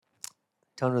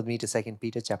Turn with me to 2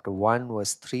 Peter chapter 1,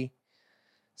 verse 3.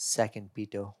 2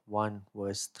 Peter 1,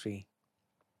 verse 3.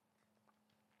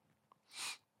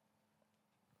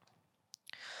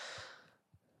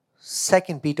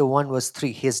 Second Peter 1 verse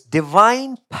 3. His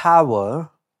divine power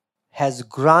has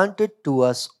granted to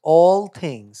us all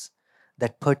things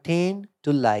that pertain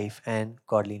to life and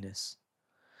godliness,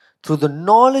 through the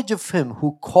knowledge of him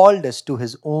who called us to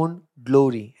his own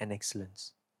glory and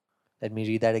excellence. Let me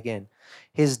read that again.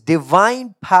 His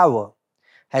divine power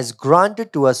has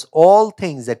granted to us all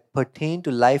things that pertain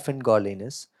to life and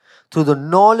godliness, through the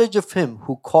knowledge of him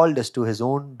who called us to his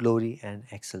own glory and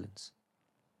excellence.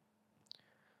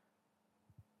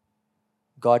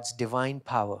 God's divine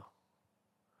power.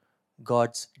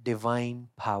 God's divine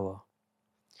power.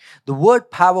 The word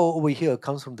power over here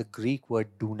comes from the Greek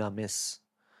word dunamis,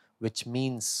 which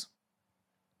means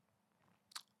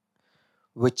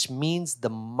the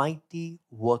mighty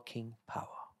working power,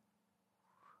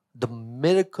 the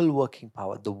miracle working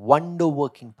power, the wonder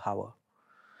working power.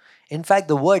 In fact,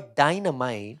 the word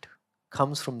dynamite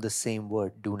comes from the same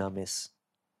word, dunamis.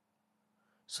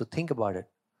 So think about it.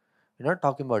 We're not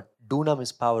talking about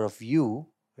dunamis power of you.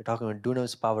 We're talking about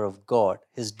dunamis power of God.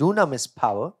 His dunamis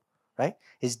power, right?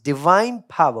 His divine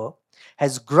power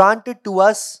has granted to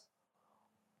us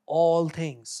all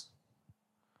things.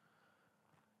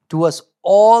 To us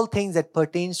all things that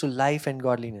pertains to life and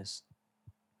godliness.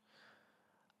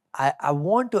 I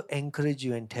want to encourage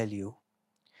you and tell you,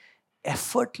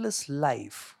 effortless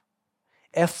life,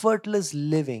 effortless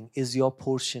living is your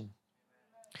portion.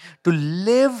 To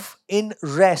live in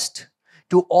rest,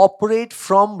 to operate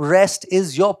from rest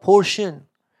is your portion.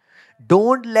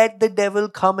 Don't let the devil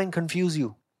come and confuse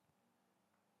you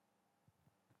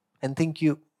and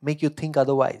make you think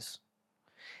otherwise.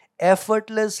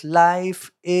 Effortless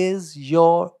life is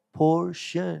your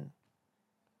portion.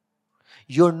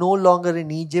 You're no longer in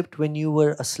Egypt when you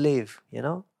were a slave,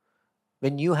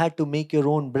 when you had to make your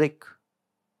own brick,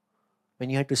 when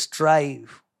you had to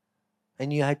strive,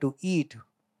 and you had to eat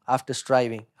after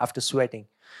striving, after sweating.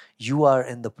 You are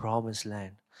in the promised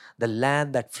land, the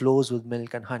land that flows with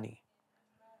milk and honey.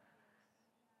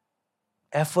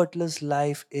 Effortless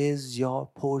life is your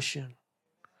portion.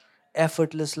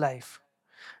 Effortless life,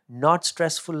 not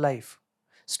stressful life.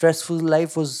 Stressful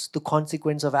life was the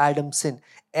consequence of Adam's sin.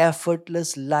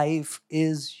 Effortless life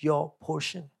is your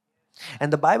portion.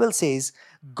 And the Bible says,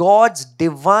 God's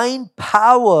divine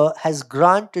power has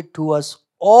granted to us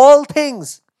all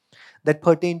things that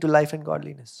pertain to life and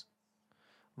godliness.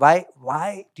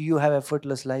 Why do you have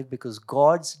effortless life? Because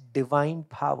God's divine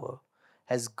power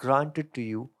has granted to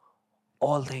you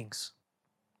all things.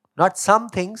 Not some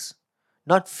things,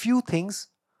 not few things,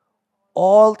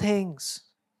 all things.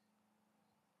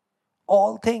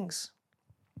 All things.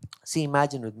 See,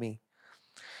 imagine with me.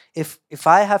 If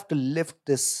I have to lift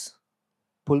this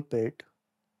pulpit,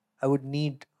 I would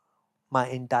need my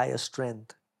entire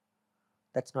strength.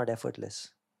 That's not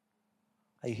effortless.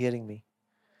 Are you hearing me?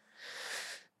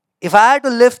 If I had to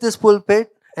lift this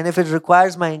pulpit and if it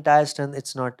requires my entire strength,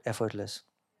 it's not effortless.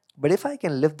 But if I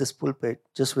can lift this pulpit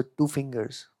just with 2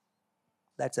 fingers,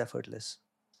 that's effortless.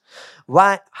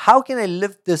 Why? How can I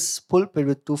lift this pulpit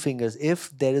with 2 fingers if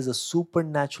there is a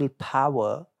supernatural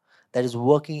power that is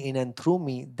working in and through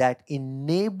me that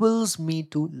enables me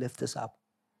to lift this up?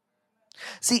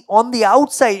 See, on the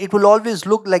outside, it will always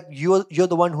look like you're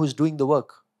the one who's doing the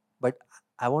work. But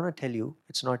I want to tell you,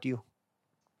 it's not you.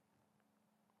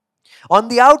 On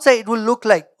the outside, it will look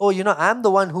like, I'm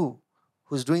the one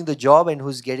who's doing the job and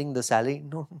who's getting the salary.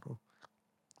 No.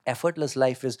 Effortless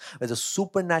life is where the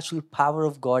supernatural power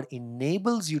of God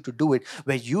enables you to do it,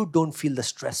 where you don't feel the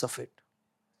stress of it.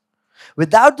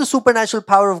 Without the supernatural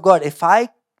power of God, if I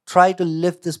try to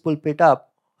lift this pulpit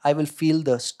up, I will feel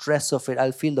the stress of it.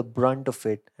 I'll feel the brunt of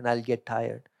it and I'll get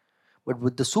tired. But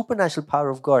with the supernatural power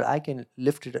of God, I can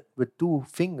lift it with 2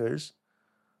 fingers.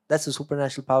 That's the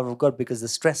supernatural power of God because the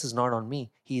stress is not on me.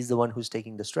 He is the one who's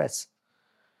taking the stress.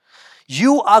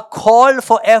 You are called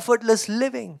for effortless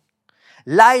living.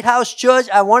 Lighthouse Church,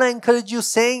 I want to encourage you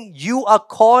saying you are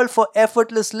called for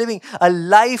effortless living, a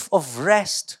life of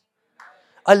rest.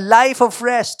 A life of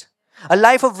rest. A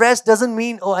life of rest doesn't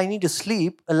mean, I need to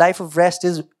sleep. A life of rest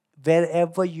is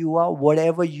wherever you are,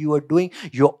 whatever you are doing,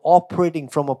 you're operating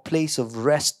from a place of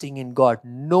resting in God,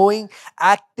 knowing,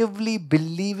 actively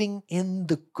believing in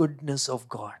the goodness of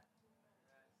God.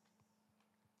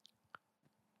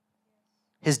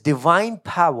 His divine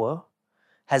power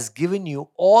has given you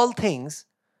all things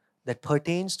that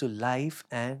pertains to life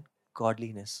and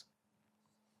godliness.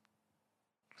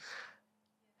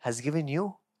 Has given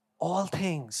you all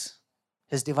things.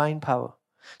 His divine power.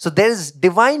 So there is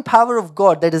divine power of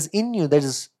God that is in you,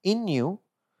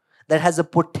 that has a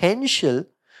potential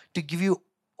to give you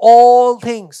all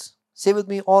things. Say with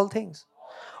me, all things.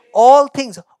 All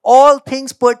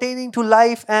things pertaining to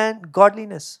life and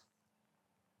godliness.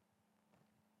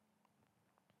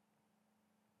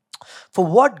 For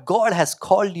what God has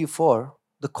called you for,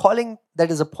 the calling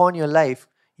that is upon your life,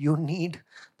 you need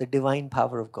the divine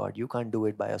power of God. You can't do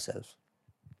it by yourself.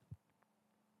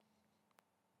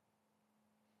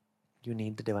 You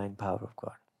need the divine power of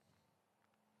God.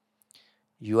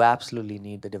 You absolutely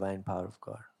need the divine power of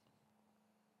God.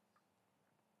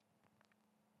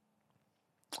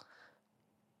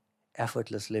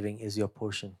 Effortless living is your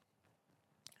portion.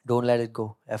 Don't let it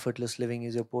go. Effortless living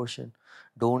is your portion.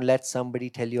 Don't let somebody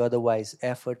tell you otherwise.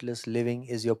 Effortless living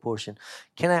is your portion.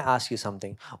 Can I ask you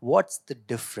something? What's the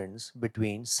difference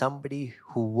between somebody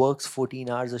who works 14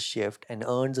 hours a shift and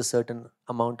earns a certain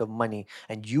amount of money,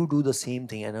 and you do the same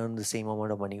thing and earn the same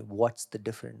amount of money? What's the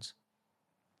difference?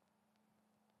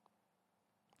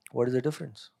 What is the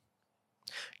difference?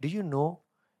 Do you know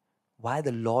why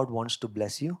the Lord wants to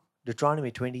bless you?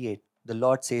 Deuteronomy 28. The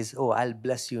Lord says, oh, I'll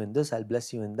bless you in this, I'll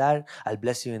bless you in that, I'll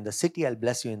bless you in the city, I'll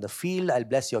bless you in the field, I'll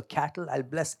bless your cattle, I'll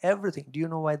bless everything. Do you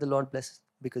know why the Lord blesses?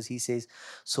 Because He says,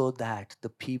 so that the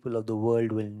people of the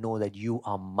world will know that you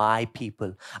are my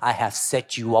people. I have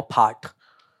set you apart.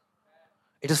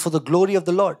 It is for the glory of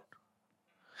the Lord.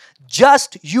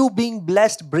 Just you being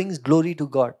blessed brings glory to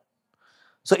God.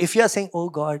 So if you are saying, oh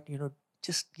God,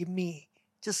 just give me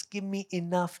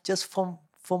enough just for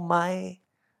my,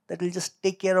 that will just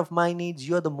take care of my needs,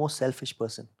 you're the most selfish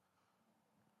person.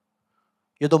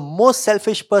 You're the most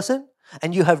selfish person,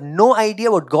 and you have no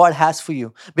idea what God has for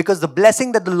you, because the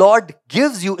blessing that the Lord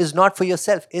gives you is not for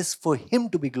yourself, is for Him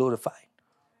to be glorified.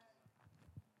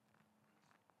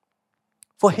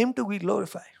 For Him to be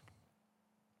glorified.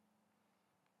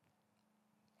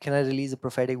 Can I release a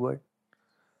prophetic word?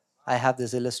 I have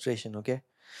this illustration, okay?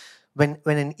 When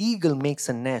an eagle makes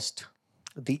a nest,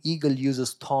 the eagle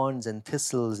uses thorns and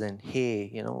thistles and hay,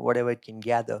 whatever it can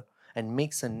gather, and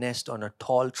makes a nest on a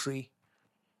tall tree.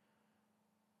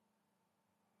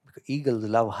 Because eagles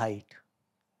love height.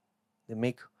 They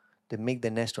make the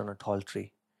nest on a tall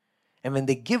tree. And when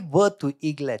they give birth to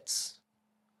eaglets,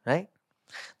 right?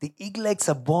 The eaglets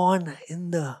are born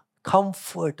in the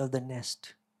comfort of the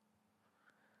nest.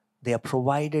 They are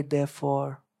provided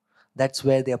therefore. That's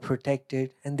where they are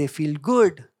protected and they feel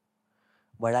good.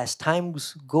 But as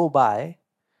times go by,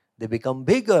 they become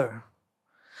bigger.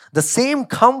 The same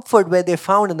comfort where they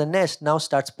found in the nest now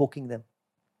starts poking them.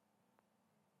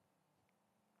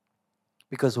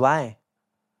 Because why?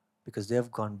 Because they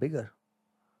have gone bigger.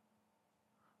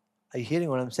 Are you hearing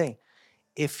what I'm saying?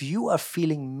 If you are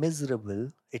feeling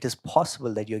miserable, it is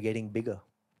possible that you're getting bigger.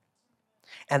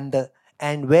 And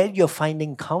where you're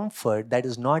finding comfort, that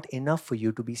is not enough for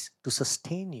you to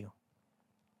sustain you.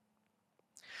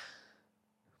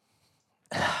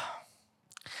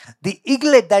 The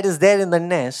eaglet that is there in the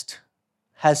nest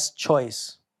has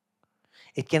choice.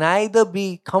 It can either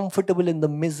be comfortable in the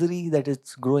misery that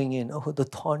it's growing in. Oh, the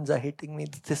thorns are hitting me.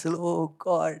 The thistle, oh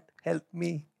God, help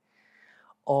me.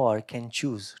 Or can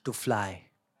choose to fly.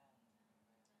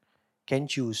 Can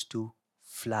choose to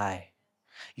fly.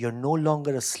 You're no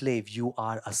longer a slave, you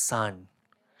are a son.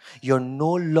 You're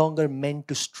no longer meant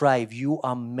to strive. You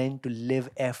are meant to live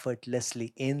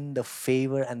effortlessly in the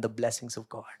favor and the blessings of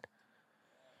God.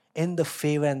 In the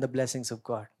favor and the blessings of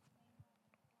God.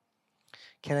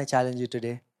 Can I challenge you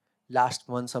today? Last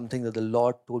month, something that the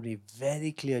Lord told me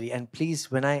very clearly. And please,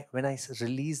 when I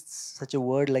release such a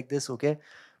word like this, okay,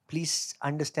 please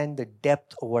understand the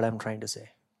depth of what I'm trying to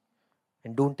say.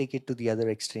 And don't take it to the other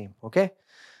extreme, okay?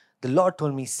 The Lord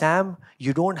told me, Sam,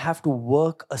 you don't have to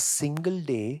work a single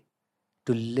day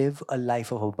to live a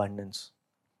life of abundance.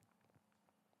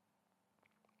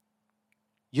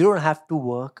 You don't have to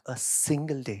work a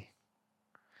single day.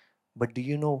 But do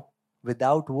you know,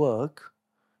 without work,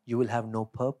 you will have no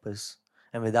purpose.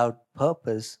 And without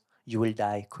purpose, you will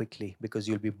die quickly because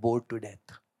you'll be bored to death.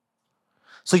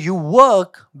 So you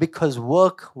work because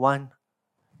work, one,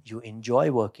 you enjoy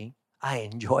working. I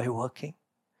enjoy working.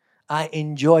 I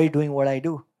enjoy doing what I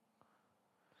do.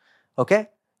 Okay?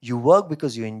 You work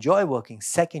because you enjoy working.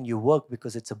 Second, you work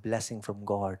because it's a blessing from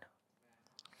God.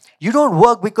 You don't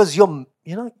work because you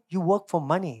work for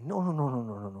money. No, no, no, no,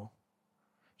 no, no, no.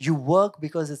 You work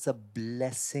because it's a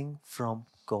blessing from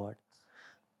God.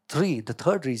 The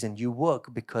third reason, you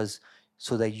work because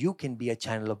so that you can be a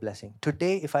channel of blessing.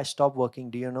 Today, if I stop working,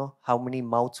 do you know how many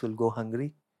mouths will go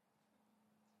hungry?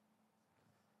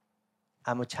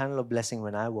 I'm a channel of blessing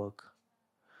when I work.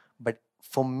 But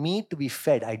For me to be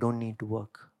fed, I don't need to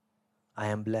work. I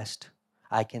am blessed.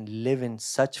 I can live in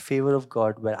such favor of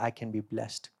God where I can be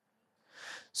blessed.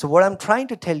 So, what I'm trying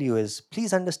to tell you is,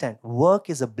 please understand, work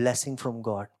is a blessing from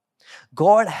God.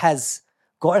 God has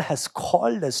God has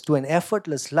called us to an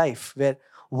effortless life where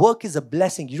work is a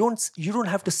blessing. You don't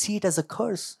have to see it as a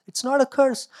curse. It's not a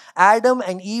curse. Adam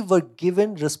and Eve were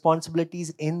given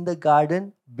responsibilities in the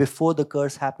garden before the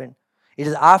curse happened. It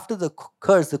is after the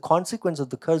curse, the consequence of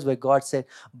the curse, where God said,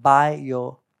 "By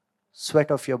your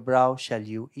sweat of your brow shall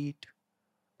you eat."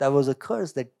 That was a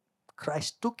curse that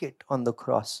Christ took it on the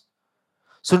cross.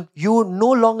 So you're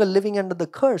no longer living under the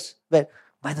curse where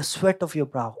by the sweat of your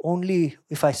brow, only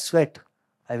if I sweat,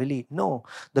 I will eat. No.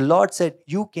 The Lord said,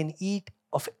 you can eat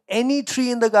of any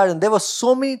tree in the garden. There were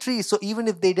so many trees. So even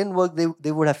if they didn't work,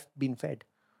 they would have been fed.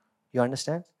 You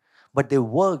understand? But they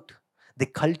worked. They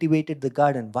cultivated the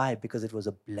garden. Why? Because it was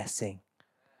a blessing.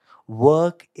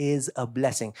 Work is a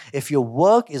blessing. If your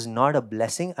work is not a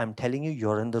blessing, I'm telling you,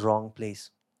 you're in the wrong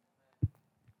place.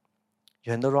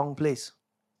 You're in the wrong place.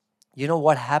 You know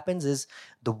what happens is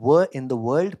in the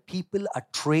world, people are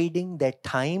trading their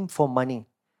time for money.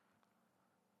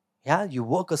 Yeah, you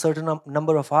work a certain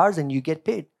number of hours and you get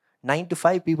paid. 9 to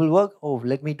 5 people work. Oh,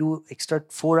 let me do extra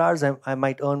 4 hours. I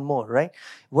might earn more, right?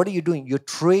 What are you doing? You're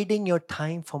trading your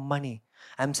time for money.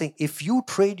 I'm saying if you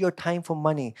trade your time for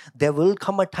money, there will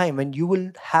come a time when you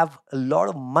will have a lot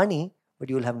of money, but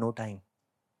you will have no time.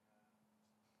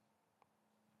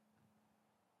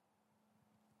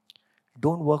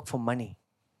 Don't work for money.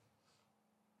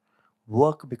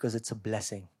 Work because it's a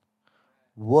blessing.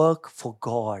 Work for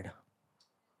God.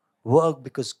 Work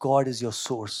because God is your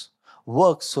source.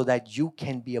 Work so that you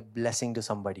can be a blessing to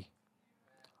somebody.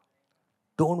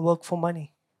 Don't work for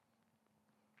money.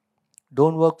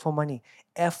 Don't work for money.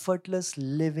 Effortless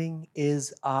living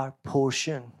is our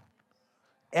portion.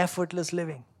 Effortless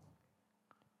living.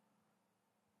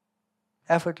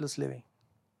 Effortless living.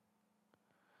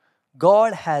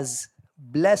 God has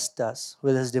blessed us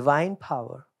with His divine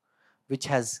power, which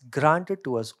has granted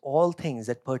to us all things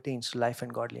that pertains to life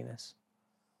and godliness.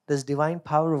 This divine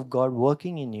power of God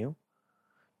working in you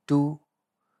to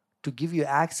give you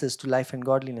access to life and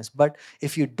godliness. But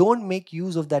if you don't make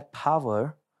use of that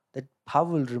power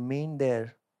will remain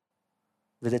there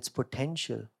with its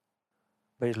potential,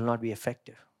 but it will not be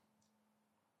effective.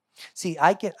 See,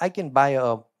 I can buy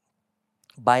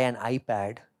an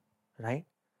iPad, right?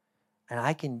 And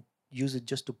I can use it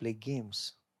just to play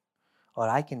games. Or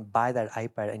I can buy that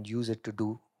iPad and use it to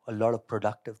do a lot of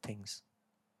productive things.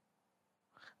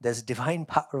 There's divine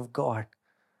power of God.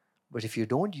 But if you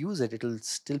don't use it, it'll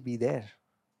still be there.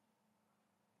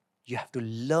 You have to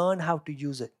learn how to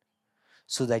use it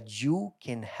so that you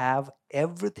can have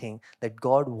everything that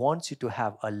God wants you to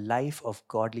have, a life of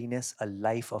godliness, a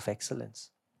life of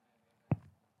excellence.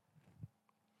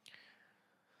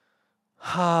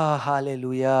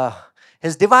 Hallelujah.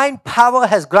 His divine power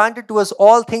has granted to us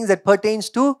all things that pertains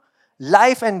to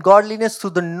life and godliness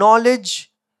through the knowledge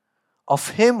of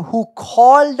Him who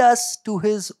called us to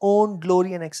His own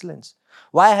glory and excellence.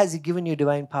 Why has He given you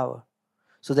divine power?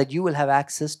 So that you will have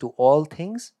access to all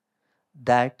things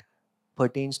that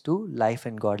pertains to life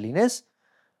and godliness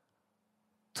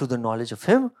through the knowledge of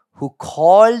Him who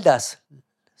called us.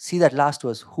 See that last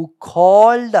verse. Who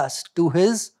called us to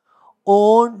His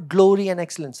own glory and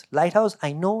excellence. Lighthouse,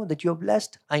 I know that you're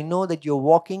blessed. I know that you're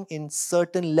walking in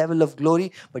certain level of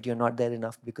glory, but you're not there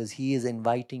enough because He is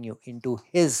inviting you into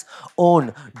His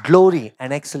own glory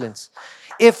and excellence.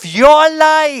 If your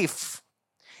life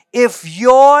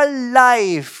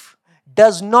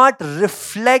does not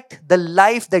reflect the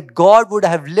life that God would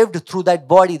have lived through that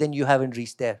body, then you haven't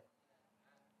reached there.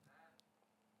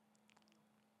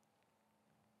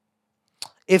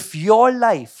 If your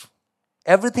life,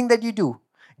 everything that you do,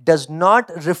 does not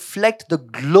reflect the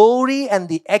glory and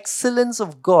the excellence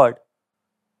of God,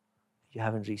 you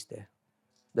haven't reached there.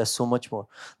 There's so much more.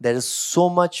 There is so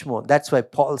much more. That's why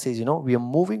Paul says, we are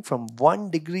moving from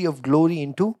one degree of glory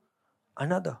into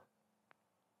another.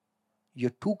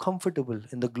 You're too comfortable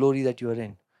in the glory that you're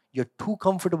in. You're too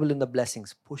comfortable in the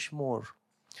blessings. Push more.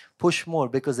 Push more,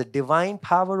 because the divine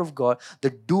power of God,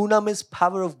 the dunamis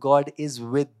power of God is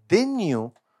within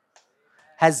you,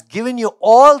 has given you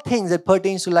all things that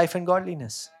pertains to life and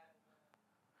godliness.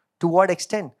 To what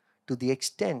extent? To the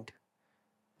extent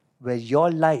where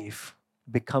your life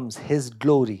becomes His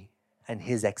glory and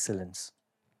His excellence.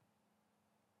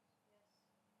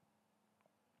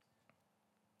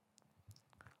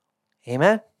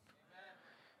 Amen?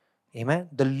 Amen.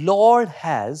 The Lord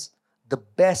has the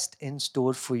best in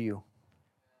store for you.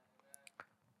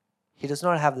 He does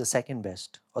not have the second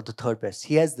best or the third best.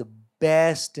 He has the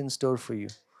best in store for you.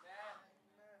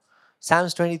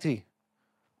 Psalms 23,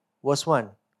 verse 1.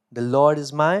 The Lord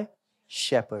is my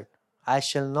shepherd. I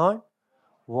shall not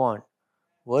want.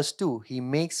 Verse 2. He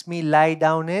makes me lie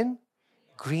down in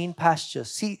green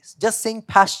pastures. See, just saying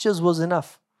pastures was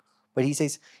enough. But he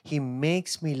says, He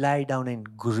makes me lie down in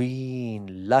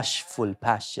green, lushful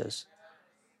pastures.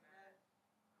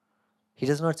 He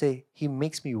does not say, He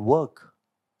makes me work.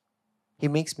 He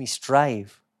makes me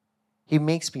strive. He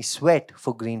makes me sweat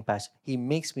for green pastures. He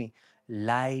makes me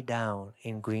lie down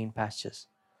in green pastures.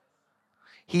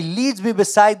 He leads me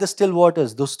beside the still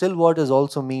waters. Those still waters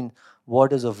also mean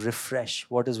waters of refresh,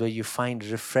 waters where you find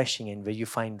refreshing and where you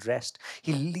find rest.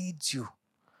 He leads you.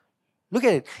 Look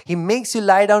at it. He makes you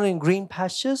lie down in green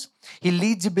pastures. He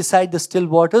leads you beside the still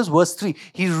waters. Verse 3.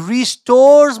 He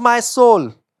restores my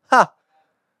soul. Ha!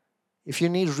 If you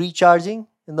need recharging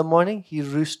in the morning, He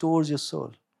restores your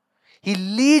soul. He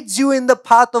leads you in the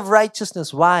path of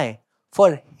righteousness. Why?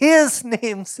 For His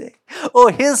name's sake. Oh,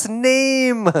 His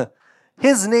name.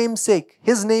 His name's sake.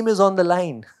 His name is on the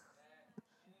line.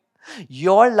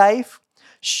 Your life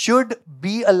should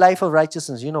be a life of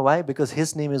righteousness. You know why? Because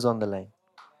His name is on the line.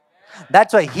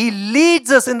 That's why He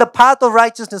leads us in the path of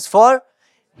righteousness for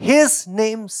His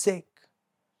name's sake.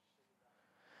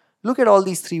 Look at all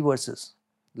these three verses.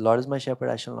 The Lord is my shepherd,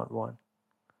 I shall not want.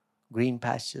 Green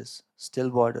pastures, still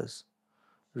waters,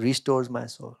 restores my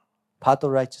soul. Path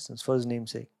of righteousness for His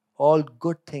name's sake. All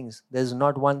good things. There's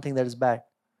not one thing that is bad.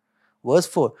 Verse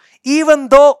 4. Even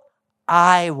though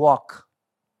I walk.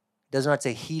 Does not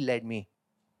say He led me.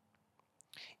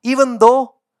 Even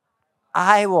though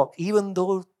I walk. Even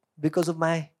though because of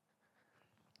my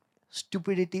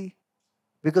stupidity,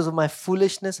 because of my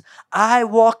foolishness, I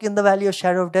walk in the valley of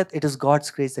shadow of death. It is God's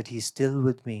grace that He's still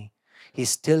with me. He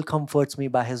still comforts me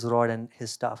by His rod and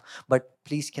His staff. But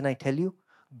please, can I tell you,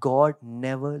 God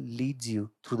never leads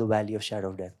you through the valley of shadow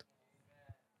of death.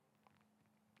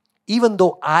 Even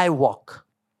though I walk,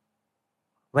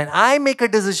 when I make a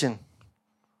decision,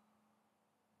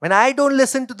 when I don't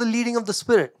listen to the leading of the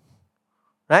Spirit,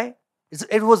 right?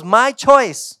 It was my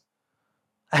choice.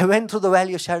 I went through the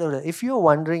valley of shadow of death. If you're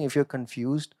wondering, if you're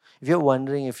confused, if you're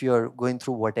wondering if you're going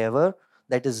through whatever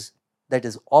that is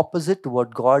opposite to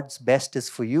what God's best is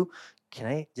for you, can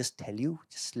I just tell you,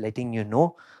 just letting you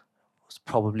know, it was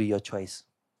probably your choice.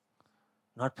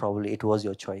 Not probably, it was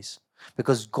your choice.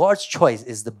 Because God's choice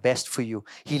is the best for you.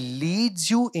 He leads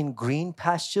you in green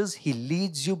pastures. He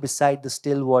leads you beside the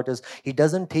still waters. He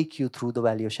doesn't take you through the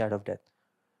valley of shadow of death.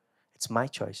 It's my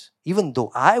choice. Even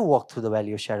though I walk through the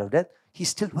valley of shadow of death, He's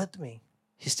still with me.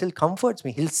 He still comforts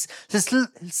me. He'll still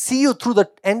see you through the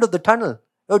end of the tunnel.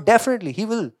 Oh, definitely, He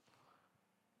will.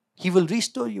 He will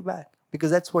restore you back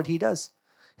because that's what He does.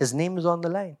 His name is on the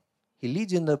line. He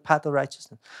leads you in the path of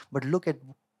righteousness. But look at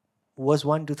verse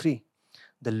 1 to 3.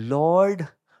 The Lord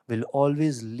will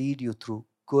always lead you through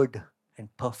good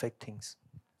and perfect things.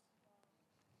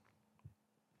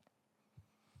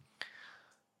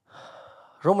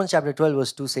 Romans chapter 12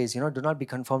 verse 2 says, do not be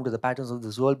conformed to the patterns of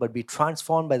this world, but be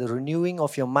transformed by the renewing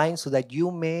of your mind so that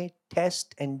you may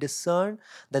test and discern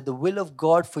that the will of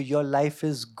God for your life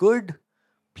is good,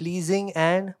 pleasing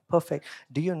and perfect.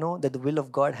 Do you know that the will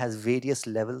of God has various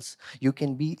levels? You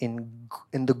can be in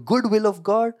the good will of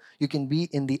God, you can be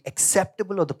in the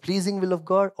acceptable or the pleasing will of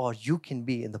God, or you can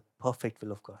be in the perfect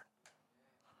will of God.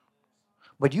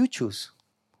 But you choose.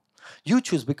 You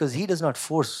choose because He does not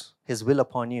force His will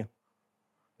upon you.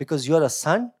 Because you're a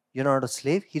son, you're not a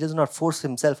slave. He does not force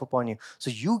Himself upon you. So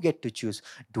you get to choose.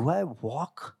 Do I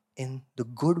walk in the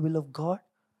good will of God?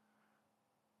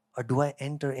 Or do I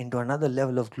enter into another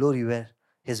level of glory where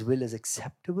His will is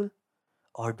acceptable?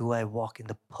 Or do I walk in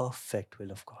the perfect will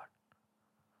of God?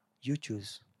 You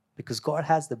choose. Because God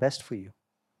has the best for you.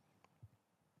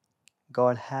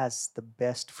 God has the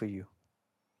best for you.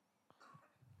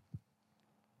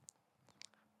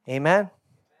 Amen?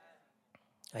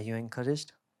 Are you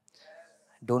encouraged?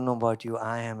 Don't know about you.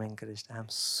 I am encouraged. I'm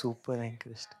super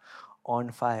encouraged.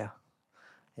 On fire.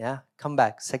 Yeah? Come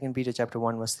back. 2 Peter chapter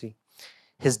 1 verse 3.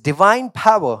 His divine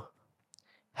power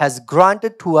has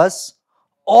granted to us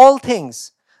all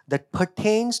things that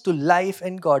pertains to life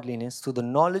and godliness through the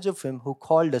knowledge of Him who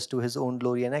called us to His own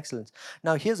glory and excellence.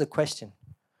 Now here's a question.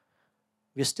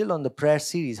 We're still on the prayer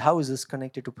series. How is this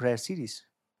connected to prayer series?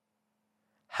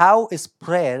 How is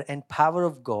prayer and power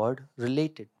of God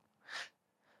related?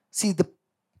 See,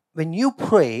 when you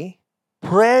pray,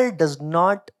 prayer does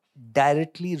not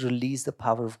directly release the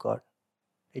power of God.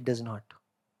 It does not.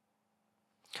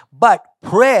 But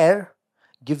prayer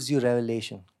gives you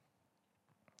revelation.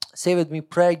 Say with me,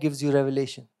 prayer gives you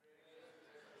revelation.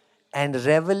 And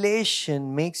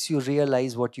revelation makes you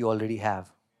realize what you already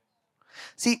have.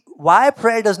 See, why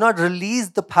prayer does not release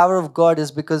the power of God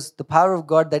is because the power of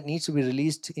God that needs to be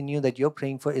released in you, that you're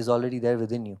praying for, is already there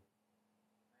within you.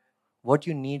 What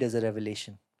you need is a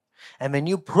revelation. And when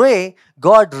you pray,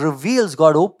 God reveals,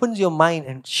 God opens your mind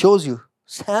and shows you,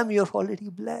 Sam, you're already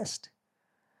blessed.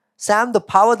 Sam, the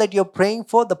power that you're praying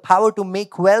for, the power to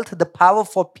make wealth, the power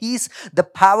for peace, the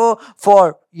power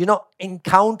for,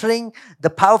 encountering,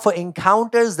 the power for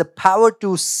encounters, the power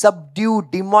to subdue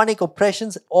demonic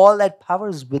oppressions, all that power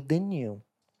is within you.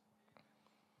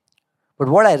 But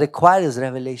what I require is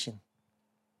revelation.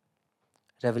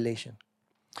 Revelation.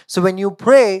 So when you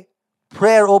pray,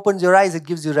 prayer opens your eyes, it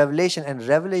gives you revelation, and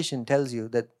revelation tells you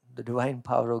that the divine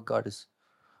power of God is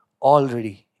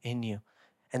already in you.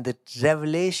 And the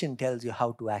revelation tells you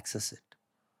how to access it.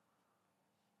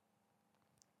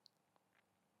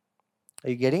 Are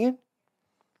you getting it?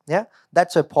 Yeah?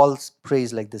 That's why Paul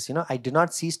prays like this. I do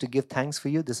not cease to give thanks for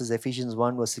you. This is Ephesians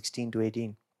 1, verse 16 to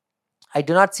 18. I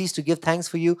do not cease to give thanks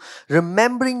for you,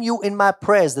 remembering you in my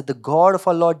prayers, that the God of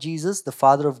our Lord Jesus, the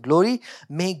Father of glory,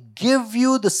 may give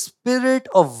you the spirit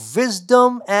of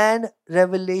wisdom and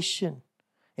revelation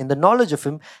in the knowledge of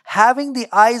Him, having the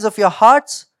eyes of your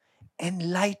hearts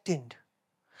enlightened,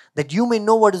 that you may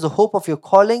know what is the hope of your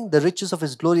calling, the riches of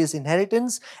His glorious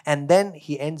inheritance. And then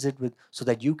he ends it with, so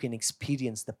that you can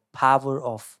experience the power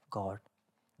of God.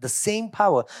 The same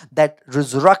power that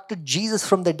resurrected Jesus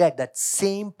from the dead, that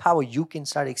same power you can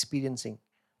start experiencing.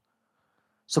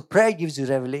 So prayer gives you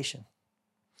revelation.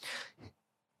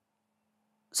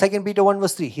 2 Peter 1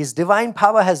 verse 3, His divine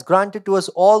power has granted to us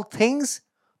all things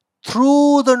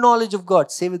through the knowledge of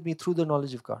God. Say with me, through the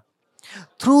knowledge of God.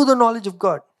 Through the knowledge of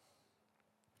God.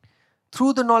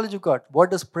 Through the knowledge of God.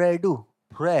 What does prayer do?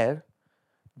 Prayer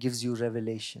gives you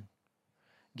revelation,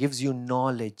 gives you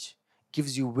knowledge,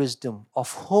 gives you wisdom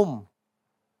of whom?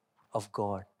 Of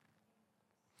God.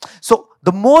 So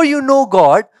the more you know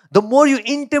God, the more you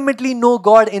intimately know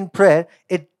God in prayer,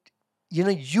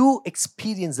 you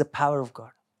experience the power of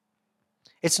God.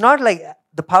 It's not like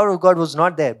the power of God was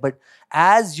not there, but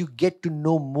as you get to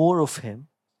know more of Him,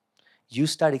 you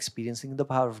start experiencing the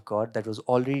power of God that was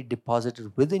already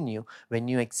deposited within you when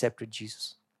you accepted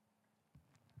Jesus.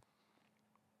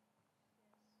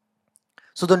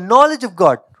 So the knowledge of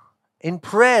God in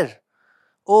prayer,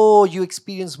 you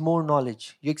experience more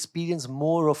knowledge. You experience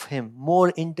more of Him,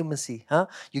 more intimacy.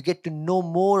 You get to know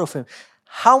more of Him.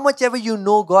 How much ever you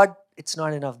know God, it's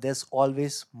not enough. There's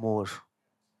always more.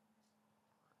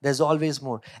 There's always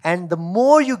more. And the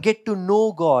more you get to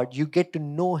know God, you get to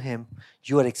know Him,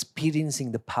 you are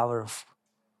experiencing the power of,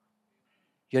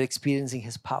 you're experiencing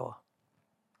His power.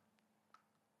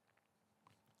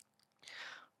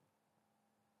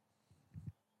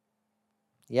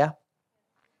 Yeah?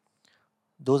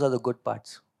 Those are the good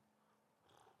parts.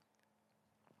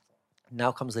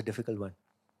 Now comes the difficult one.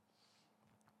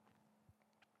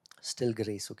 Still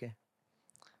grace, okay?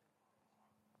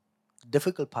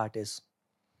 Difficult part is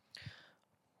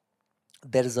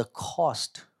there is a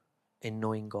cost in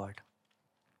knowing God.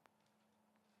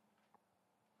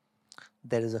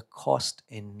 There is a cost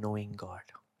in knowing God.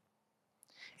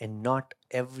 And not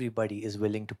everybody is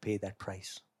willing to pay that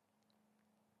price.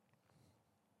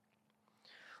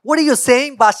 What are you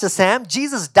saying, Pastor Sam?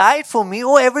 Jesus died for me.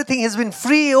 Oh, everything has been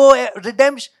free. Oh,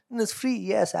 redemption is free.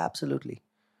 Yes, absolutely.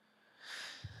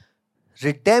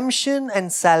 Redemption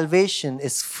and salvation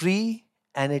is free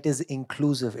and it is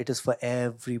inclusive. It is for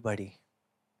everybody.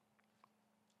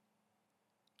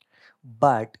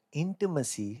 But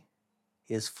intimacy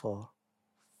is for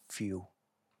few.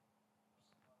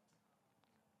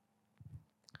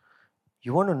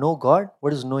 You want to know God?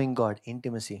 What is knowing God?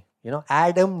 Intimacy.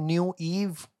 Adam knew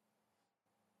Eve.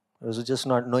 It was just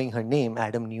not knowing her name.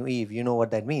 Adam knew Eve. You know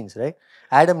what that means, right?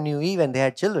 Adam knew Eve and they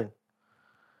had children.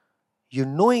 You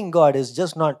knowing God is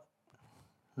just not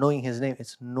knowing His name.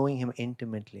 It's knowing Him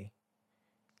intimately.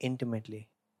 Intimately.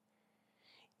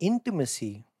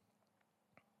 Intimacy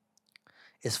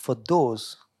is for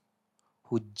those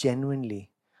who genuinely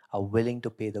are willing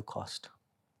to pay the cost.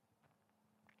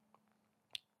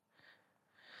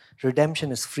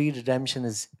 Redemption is free. Redemption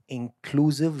is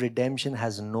inclusive. Redemption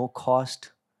has no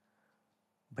cost.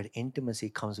 But intimacy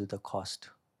comes with a cost.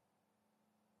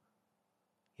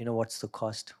 You know what's the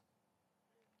cost?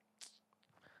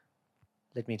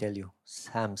 Let me tell you.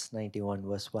 Psalms 91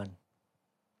 verse 1.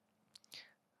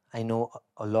 I know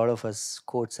a lot of us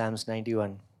quote Psalms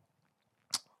 91.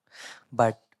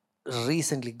 But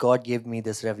recently God gave me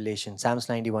this revelation. Psalms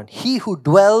 91. He who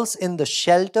dwells in the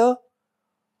shelter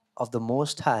of the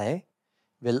Most High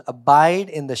will abide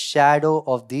in the shadow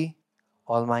of the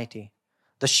Almighty.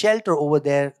 The shelter over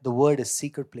there, the word is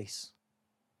secret place.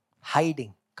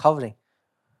 Hiding, covering.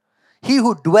 He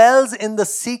who dwells in the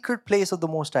secret place of the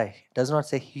Most High. Does not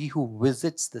say he who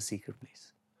visits the secret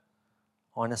place.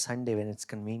 On a Sunday when it's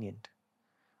convenient.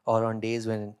 Or on days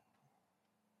when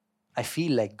I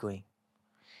feel like going.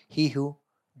 He who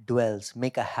dwells,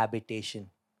 make a habitation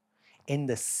in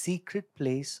the secret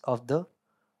place of the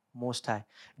Most High.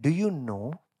 Do you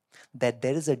know that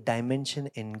there is a dimension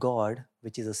in God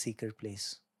which is a secret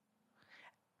place?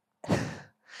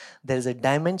 There is a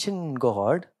dimension in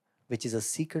God which is a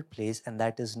secret place, and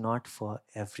that is not for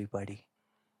everybody.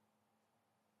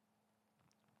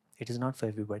 It is not for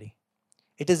everybody.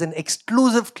 It is an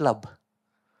exclusive club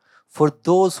for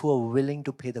those who are willing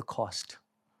to pay the cost.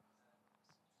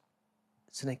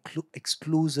 It's an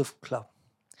exclusive club.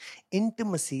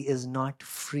 Intimacy is not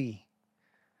free.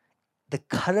 The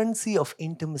currency of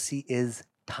intimacy is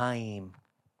time.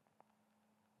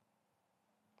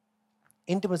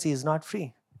 Intimacy is not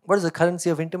free. What is the currency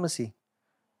of intimacy?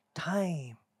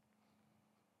 Time.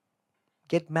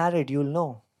 Get married, you'll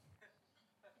know.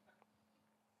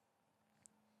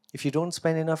 If you don't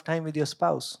spend enough time with your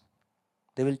spouse,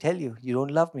 they will tell you, you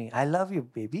don't love me. I love you,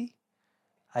 baby.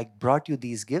 I brought you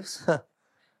these gifts.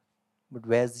 But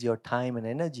where's your time and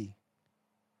energy?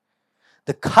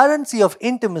 The currency of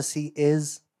intimacy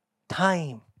is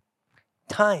time.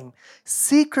 Time.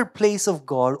 Secret place of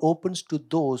God opens to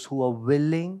those who are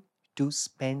willing to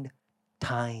spend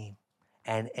time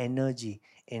and energy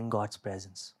in God's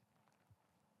presence.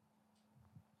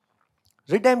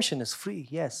 Redemption is free,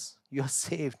 yes. You're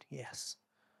saved, yes.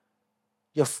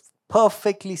 You're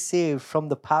perfectly saved from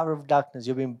the power of darkness.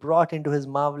 You've been brought into His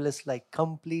marvelous light,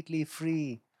 completely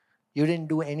free. You didn't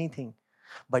do anything.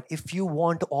 But if you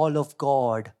want all of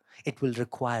God, it will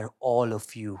require all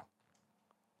of you.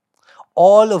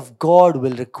 All of God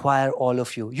will require all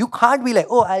of you. You can't be like,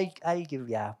 oh, I'll give,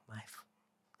 my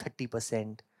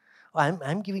 30%. Oh,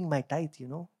 I'm giving my tithe,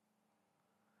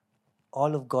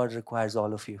 All of God requires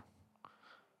all of you.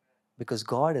 Because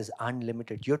God is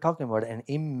unlimited. You're talking about an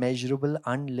immeasurable,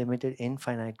 unlimited,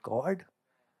 infinite God.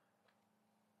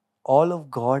 All of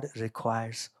God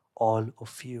requires all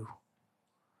of you.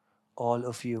 All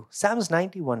of you. Psalms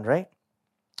 91, right?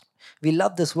 We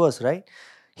love this verse, right?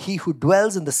 He who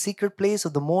dwells in the secret place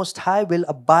of the Most High will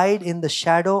abide in the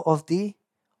shadow of the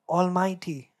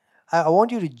Almighty. I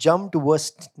want you to jump to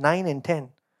verse 9 and 10.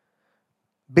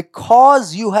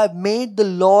 Because you have made the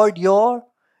Lord your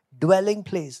dwelling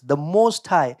place, the Most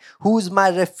High, who is my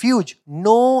refuge,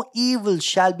 no evil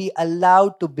shall be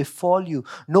allowed to befall you,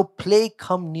 no plague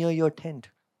come near your tent.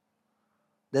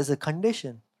 There's a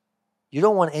condition. You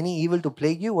don't want any evil to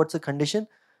plague you. What's the condition?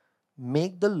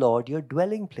 Make the Lord your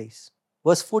dwelling place.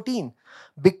 Verse 14.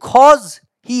 Because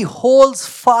he holds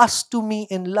fast to me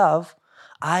in love,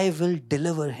 I will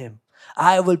deliver him.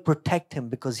 I will protect him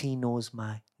because he knows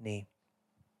my name.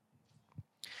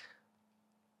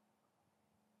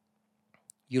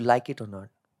 You like it or not?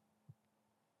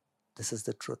 This is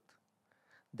the truth.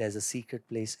 There's a secret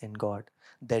place in God.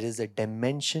 There is a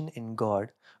dimension in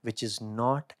God which is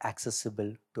not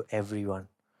accessible to everyone.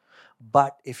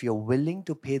 But if you're willing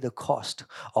to pay the cost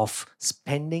of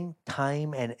spending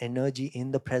time and energy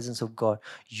in the presence of God,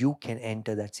 you can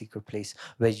enter that secret place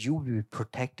where you will be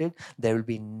protected. There will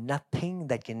be nothing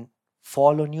that can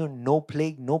fall on you, no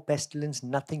plague, no pestilence,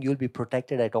 nothing. You'll be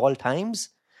protected at all times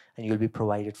and you'll be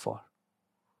provided for.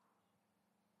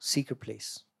 Secret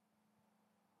place.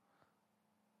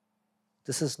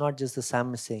 This is not just the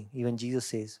psalmist saying. Even Jesus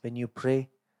says, when you pray,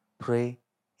 pray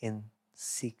in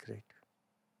secret.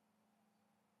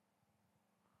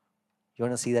 You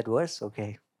want to see that verse?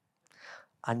 Okay.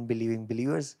 Unbelieving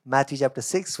believers. Matthew chapter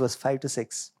 6, verse 5 to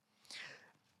 6.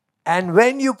 And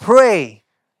when you pray,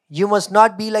 you must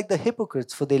not be like the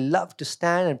hypocrites, for they love to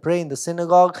stand and pray in the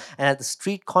synagogue and at the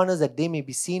street corners that they may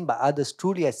be seen by others.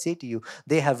 Truly, I say to you,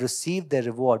 they have received their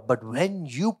reward. But when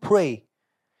you pray,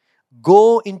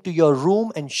 go into your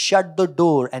room and shut the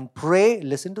door and pray.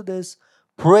 Listen to this.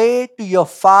 Pray to your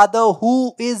Father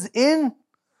who is in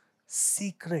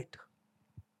secret.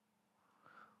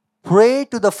 Pray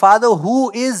to the Father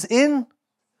who is in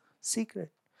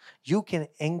secret. You can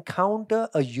encounter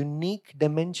a unique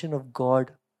dimension of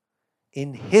God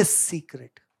in His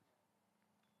secret.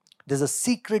 There's a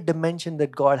secret dimension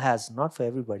that God has, not for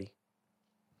everybody.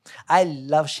 I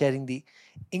love sharing the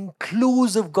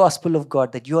inclusive gospel of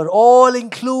God, that you are all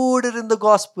included in the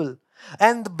gospel.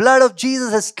 And the blood of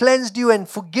Jesus has cleansed you and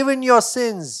forgiven your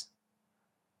sins.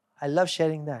 I love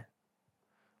sharing that.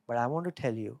 But I want to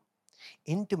tell you,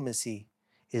 intimacy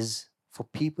is for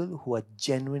people who are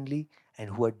genuinely and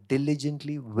who are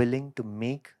diligently willing to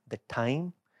make the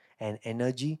time and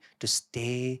energy to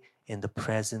stay in the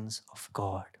presence of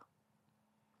God.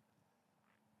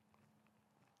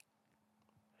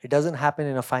 It doesn't happen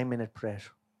in a 5-minute prayer.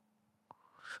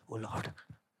 Oh Lord,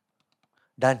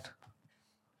 done.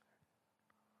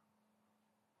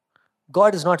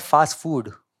 God is not fast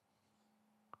food.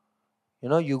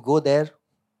 You go there,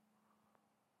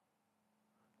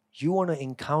 you want to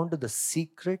encounter the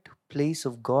secret place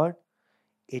of God.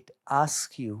 It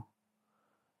asks you,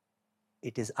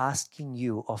 it is asking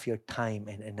you of your time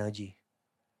and energy.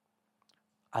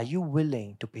 Are you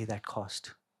willing to pay that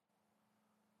cost?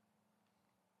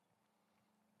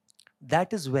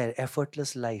 That is where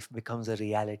effortless life becomes a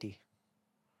reality.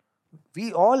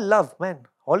 We all love, man.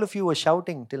 All of you were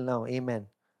shouting till now, amen,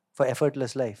 for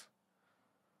effortless life.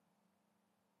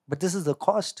 But this is the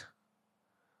cost.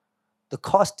 The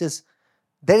cost is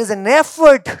there is an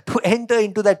effort to enter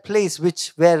into that place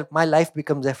where my life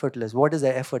becomes effortless. What is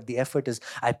the effort? The effort is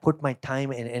I put my time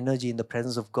and energy in the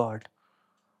presence of God.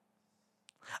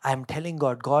 I am telling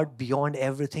God, God, beyond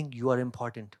everything, you are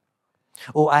important.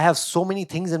 Oh, I have so many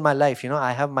things in my life.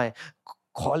 I have my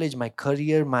college, my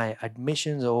career, my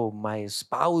admissions, my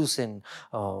spouse, and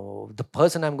the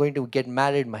person I'm going to get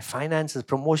married, my finances,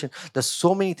 promotion. There's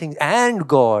so many things. And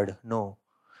God, no,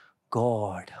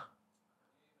 God,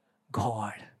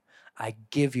 God, I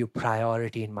give you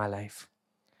priority in my life.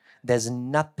 There's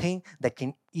nothing that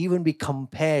can even be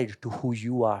compared to who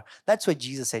you are. That's why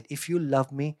Jesus said, if you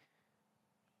love me,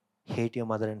 hate your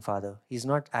mother and father. He's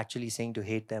not actually saying to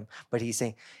hate them, but he's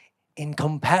saying, in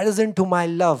comparison to my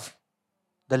love,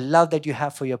 the love that you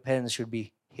have for your parents should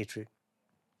be hatred.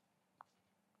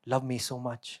 Love me so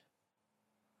much.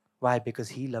 Why? Because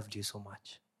he loved you so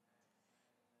much.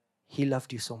 He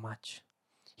loved you so much.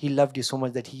 He loved you so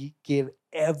much that he gave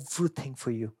everything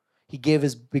for you. He gave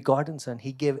his begotten son.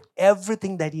 He gave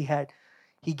everything that he had.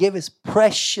 He gave his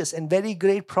precious and very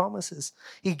great promises.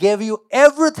 He gave you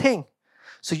everything.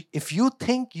 So if you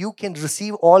think you can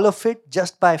receive all of it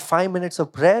just by 5 minutes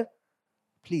of prayer,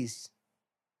 please,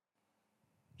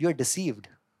 you're deceived.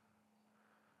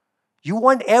 You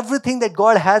want everything that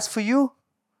God has for you?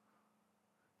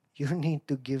 You need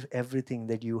to give everything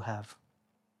that you have.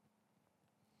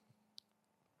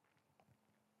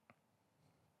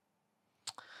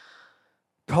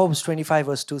 Proverbs 25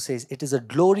 verse 2 says, it is a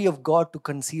glory of God to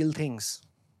conceal things.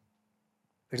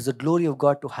 It is a glory of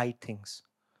God to hide things.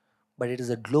 But it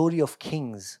is a glory of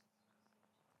kings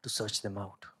to search them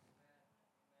out.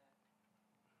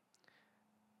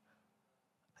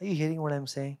 Are you hearing what I'm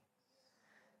saying?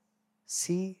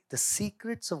 See, the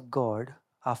secrets of God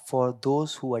are for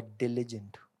those who are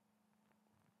diligent.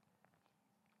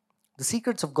 The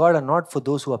secrets of God are not for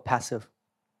those who are passive.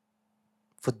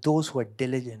 For those who are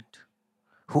diligent,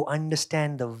 who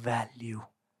understand the value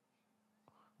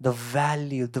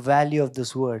of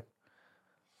this word.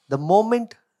 The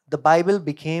moment the Bible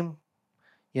became,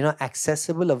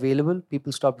 accessible, available,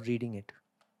 people stopped reading it.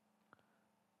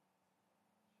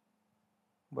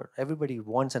 But everybody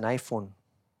wants an iPhone.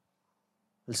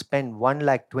 Will spend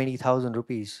 1,20,000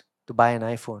 rupees to buy an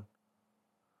iPhone.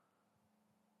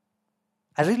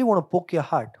 I really want to poke your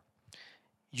heart.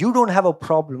 You don't have a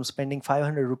problem spending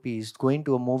 500 rupees going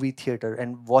to a movie theater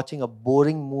and watching a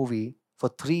boring movie for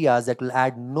 3 hours that will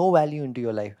add no value into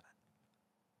your life.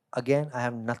 Again, I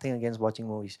have nothing against watching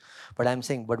movies. But I'm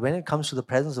saying, but when it comes to the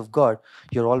presence of God,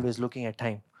 you're always looking at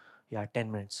time. Yeah,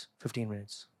 10 minutes, 15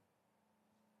 minutes.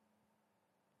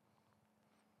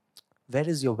 Where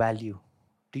is your value?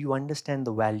 Do you understand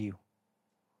the value?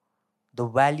 The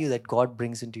value that God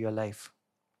brings into your life.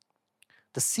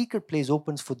 The secret place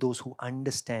opens for those who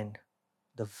understand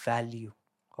the value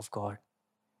of God.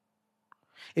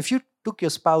 If you took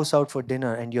your spouse out for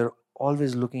dinner and you're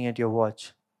always looking at your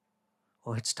watch,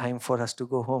 oh, it's time for us to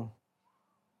go home,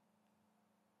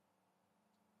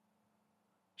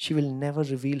 she will never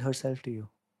reveal herself to you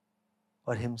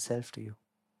or himself to you.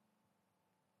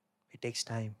 It takes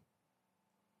time.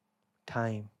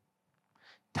 Time.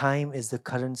 Time is the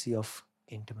currency of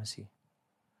intimacy.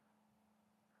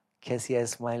 Cassia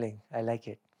is smiling. I like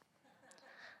it.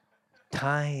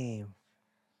 Time.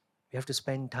 We have to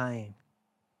spend time.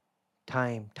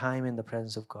 Time in the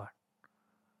presence of God.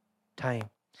 Time.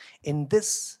 In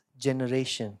this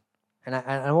generation, and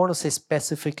I want to say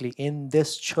specifically in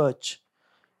this church,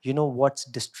 you know what's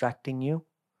distracting you?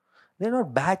 They're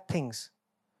not bad things.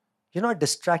 You're not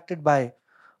distracted by,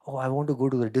 oh, I want to go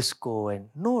to the disco. And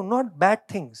no, not bad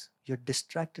things. You're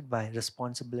distracted by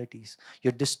responsibilities.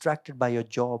 You're distracted by your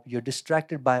job. You're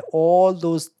distracted by all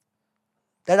those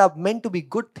that are meant to be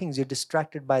good things. You're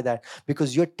distracted by that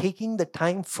because you're taking the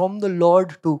time from the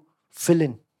Lord to fill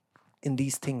in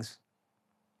these things.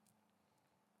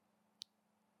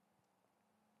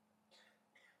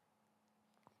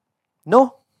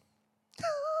 No,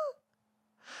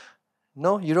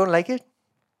 no, you don't like it?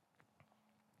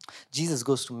 Jesus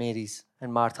goes to Mary's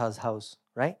and Martha's house,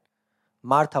 right?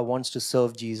 Martha wants to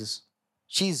serve Jesus.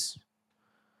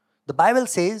 The Bible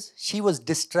says she was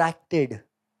distracted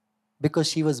because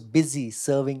she was busy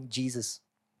serving Jesus.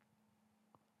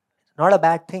 Not a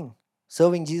bad thing.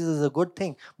 Serving Jesus is a good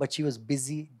thing, but she was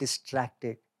busy,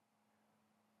 distracted.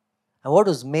 And what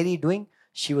was Mary doing?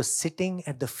 She was sitting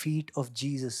at the feet of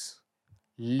Jesus,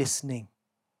 listening.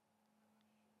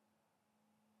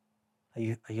 Are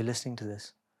you listening to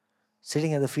this?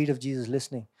 Sitting at the feet of Jesus,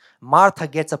 listening. Martha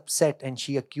gets upset and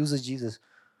she accuses Jesus.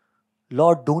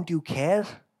 Lord, don't you care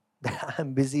that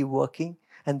I'm busy working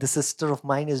and the sister of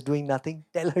mine is doing nothing?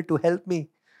 Tell her to help me.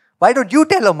 Why don't you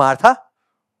tell her, Martha?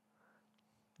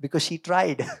 Because she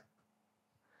tried.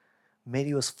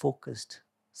 Mary was focused,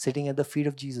 sitting at the feet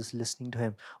of Jesus, listening to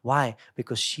him. Why?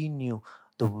 Because she knew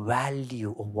the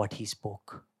value of what he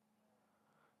spoke.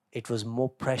 It was more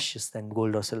precious than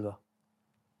gold or silver.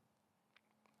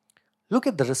 Look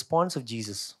at the response of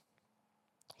Jesus.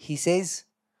 He says,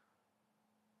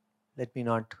 let me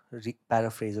not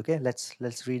paraphrase, okay?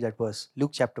 Let's read that verse.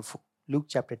 Luke chapter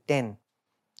 10.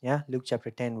 Yeah, Luke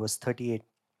chapter 10, verse 38.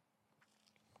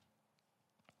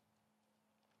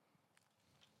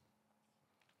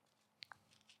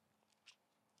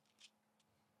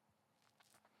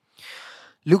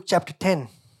 Luke chapter 10.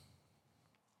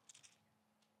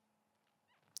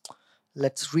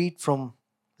 Let's read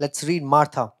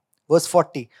Martha, verse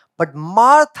 40. But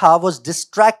Martha was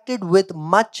distracted with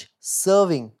much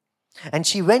serving. And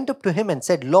she went up to him and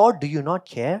said, Lord, do you not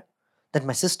care that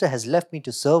my sister has left me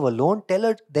to serve alone? Tell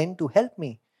her then to help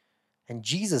me. And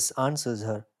Jesus answers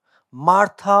her,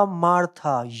 Martha,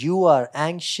 Martha, you are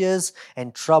anxious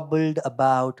and troubled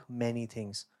about many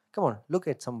things. Come on, look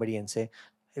at somebody and say,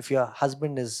 if your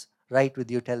husband is right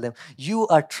with you, tell them, you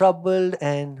are troubled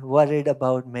and worried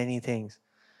about many things.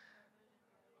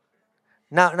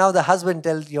 Now the husband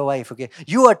tells your wife, okay,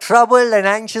 you are troubled and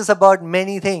anxious about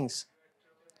many things.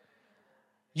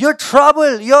 You're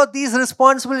troubled. You're these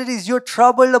responsibilities. You're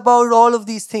troubled about all of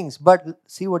these things. But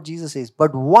see what Jesus says.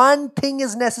 But one thing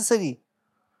is necessary.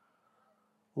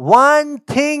 One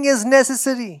thing is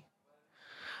necessary.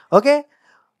 Okay?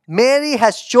 Mary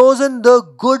has chosen the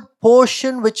good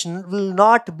portion which will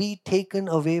not be taken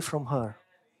away from her.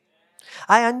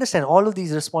 I understand all of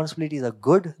these responsibilities are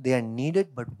good. They are needed.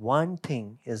 But one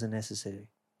thing is necessary.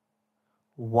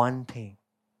 One thing.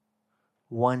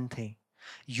 One thing.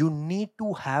 You need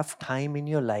to have time in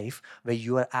your life where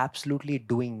you are absolutely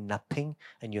doing nothing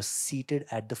and you're seated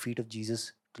at the feet of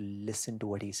Jesus to listen to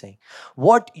what he's saying.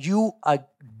 What you are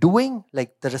doing,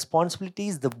 like the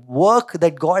responsibilities, the work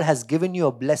that God has given you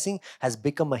a blessing, has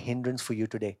become a hindrance for you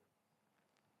today.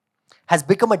 Has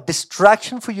become a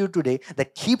distraction for you today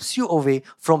that keeps you away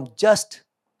from just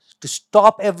to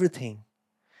stop everything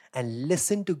and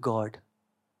listen to God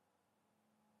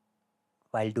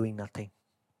while doing nothing.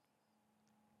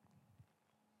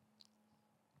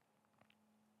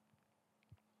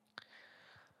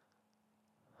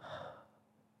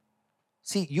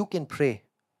 See, you can pray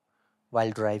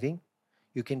while driving.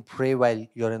 You can pray while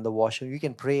you're in the washroom. You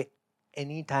can pray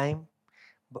anytime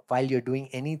while you're doing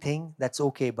anything. That's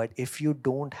okay. But if you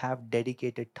don't have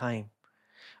dedicated time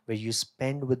where you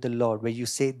spend with the Lord, where you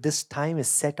say this time is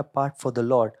set apart for the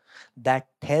Lord, that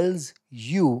tells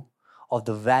you of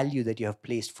the value that you have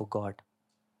placed for God.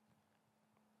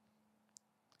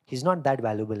 He's not that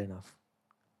valuable enough.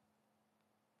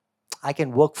 I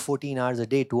can work 14 hours a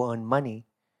day to earn money,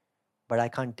 but I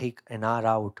can't take an hour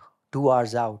out, 2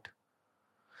 hours out.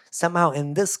 Somehow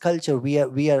in this culture, we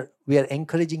are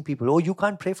encouraging people. Oh, you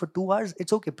can't pray for 2 hours?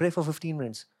 It's okay, pray for 15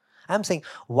 minutes. I'm saying,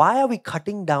 why are we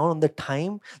cutting down on the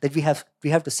time that we have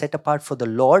to set apart for the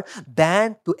Lord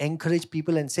than to encourage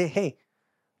people and say, hey,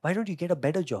 why don't you get a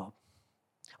better job?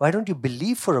 Why don't you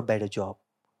believe for a better job?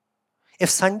 If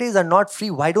Sundays are not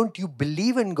free, why don't you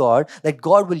believe in God that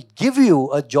God will give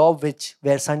you a job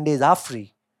where Sundays are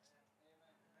free?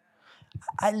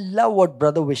 I love what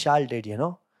Brother Vishal did,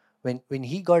 When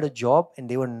he got a job and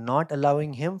they were not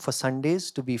allowing him for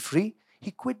Sundays to be free,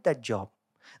 he quit that job.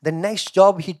 The next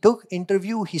job he took,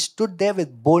 interview, he stood there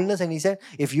with boldness and he said,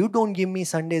 if you don't give me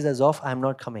Sundays as off, I'm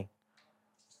not coming.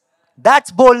 That's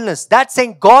boldness. That's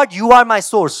saying, God, you are my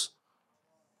source.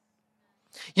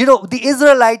 The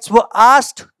Israelites were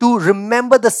asked to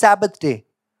remember the Sabbath day.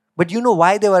 But you know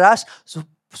why they were asked? So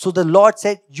So the Lord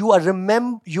said, you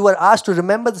are asked to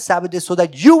remember the Sabbath day so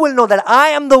that you will know that I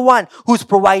am the one who's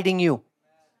providing you.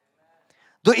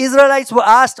 The Israelites were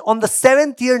asked on the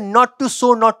seventh year not to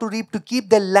sow, not to reap, to keep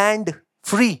their land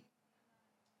free.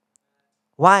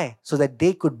 Why? So that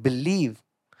they could believe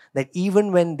that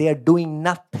even when they are doing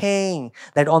nothing,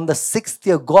 that on the sixth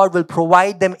year, God will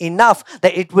provide them enough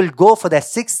that it will go for their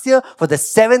sixth year, for the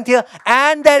seventh year,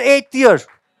 and their eighth year.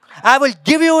 I will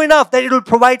give you enough that it will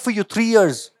provide for you 3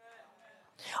 years.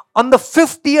 On the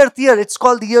 50th year, it's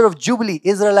called the year of Jubilee.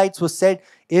 Israelites were said,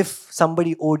 if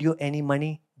somebody owed you any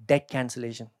money, debt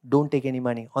cancellation. Don't take any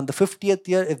money. On the 50th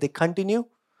year, if they continue,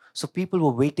 so people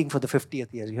were waiting for the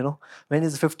 50th year, When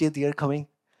is the 50th year coming?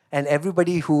 And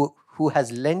everybody who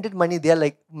has lended money, they're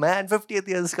like, man, 50th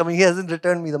year is coming. He hasn't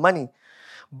returned me the money.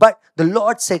 But the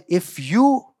Lord said, if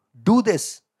you do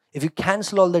this, if you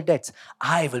cancel all the debts,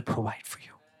 I will provide for you.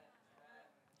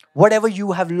 Whatever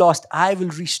you have lost, I will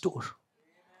restore.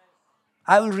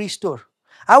 I will restore.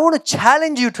 I want to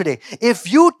challenge you today. If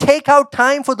you take out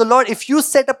time for the Lord, if you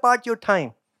set apart your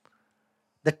time,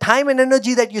 the time and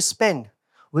energy that you spend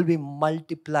will be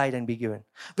multiplied and be given.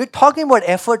 We're talking about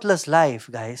effortless life,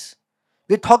 guys.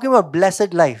 We're talking about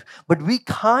blessed life. But we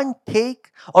can't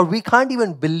take, or we can't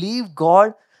even believe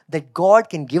God that God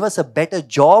can give us a better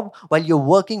job while you're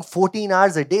working 14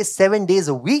 hours a day, 7 days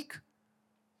a week.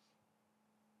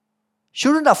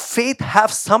 Shouldn't our faith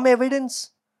have some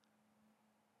evidence?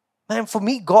 Man, for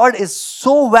me, God is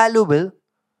so valuable.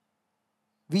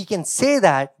 We can say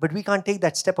that, but we can't take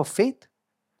that step of faith.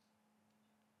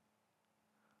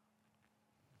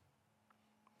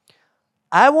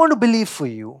 I want to believe for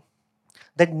you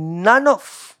that none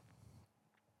of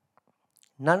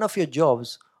your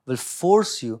jobs will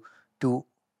force you to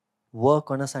work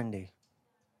on a Sunday.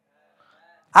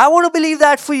 I want to believe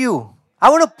that for you. I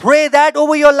want to pray that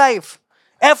over your life.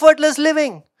 Effortless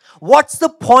living. What's the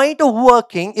point of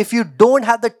working if you don't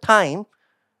have the time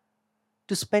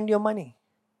to spend your money?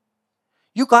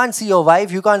 You can't see your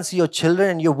wife, you can't see your children,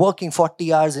 and you're working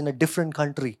 40 hours in a different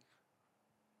country.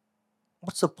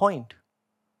 What's the point?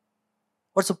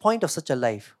 What's the point of such a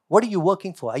life? What are you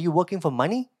working for? Are you working for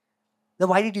money? Then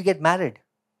why did you get married?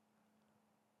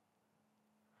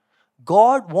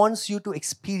 God wants you to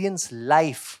experience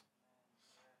life,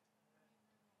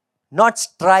 not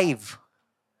strive,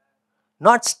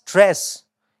 not stress.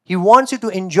 He wants you to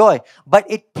enjoy, but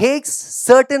it takes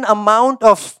certain amount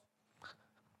of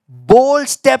bold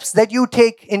steps that you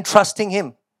take in trusting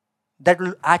Him that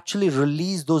will actually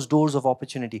release those doors of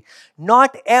opportunity.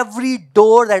 Not every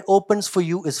door that opens for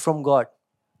you is from God.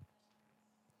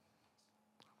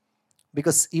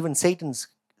 Because even Satan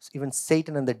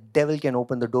and the devil can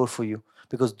open the door for you,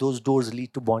 because those doors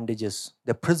lead to bondages.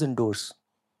 They're prison doors.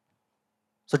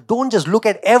 So don't just look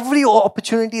at every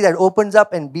opportunity that opens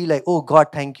up and be like, oh God,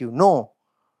 thank you. No.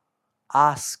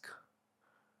 Ask.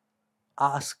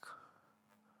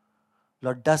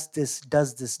 Lord, does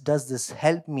this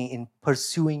help me in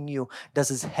pursuing you? Does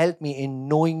this help me in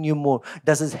knowing you more?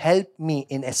 Does this help me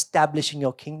in establishing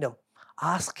your kingdom?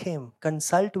 Ask Him.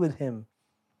 Consult with Him.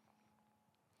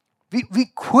 We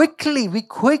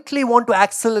quickly want to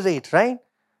accelerate, right?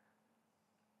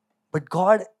 But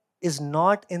God is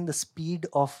not in the speed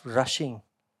of rushing.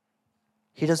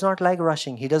 He does not like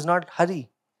rushing. He does not hurry.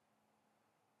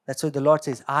 That's why the Lord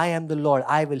says, I am the Lord.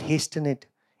 I will hasten it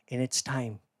in its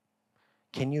time.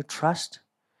 Can you trust?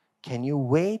 Can you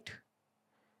wait?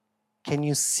 Can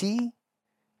you see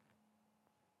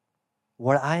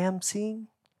what I am seeing?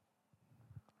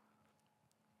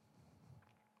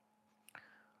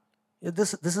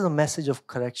 This is a message of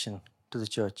correction to the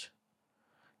church.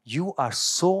 You are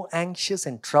so anxious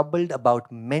and troubled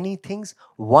about many things.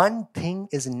 One thing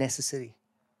is necessary.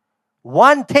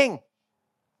 One thing.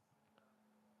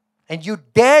 And you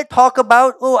dare talk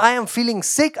about, oh, I am feeling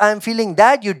sick, I am feeling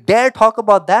that. You dare talk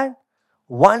about that.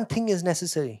 One thing is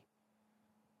necessary.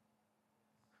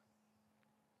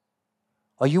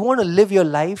 Or you want to live your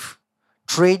life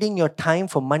trading your time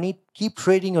for money, keep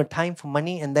trading your time for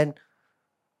money, and then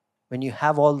when you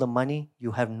have all the money,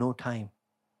 you have no time.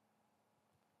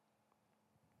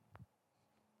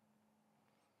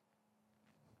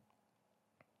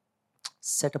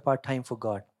 Set apart time for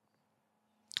God.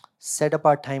 Set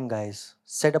apart time, guys.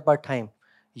 Set apart time.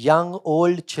 Young,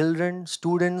 old, children,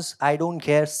 students, I don't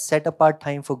care. Set apart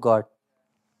time for God.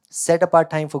 Set apart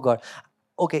time for God.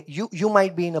 Okay, you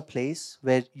might be in a place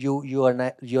where you're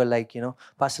like,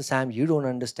 Pastor Sam, you don't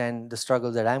understand the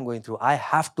struggle that I'm going through. I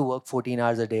have to work 14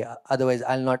 hours a day, otherwise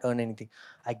I'll not earn anything.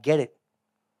 I get it.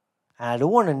 And I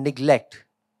don't want to neglect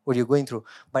what you're going through.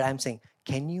 But I'm saying,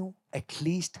 can you at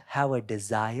least have a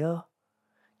desire?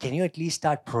 Can you at least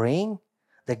start praying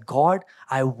that God,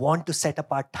 I want to set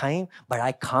apart time, but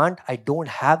I can't. I don't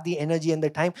have the energy and the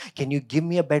time. Can you give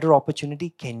me a better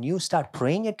opportunity? Can you start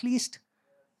praying at least?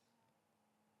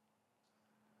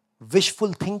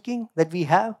 Wishful thinking that we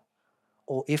have.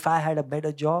 Oh, if I had a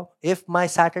better job, if my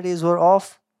Saturdays were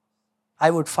off, I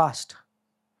would fast.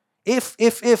 If.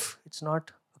 It's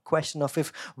not a question of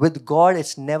if. With God,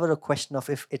 it's never a question of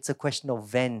if, it's a question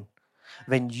of when.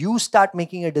 When you start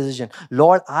making a decision,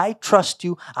 Lord, I trust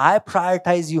you, I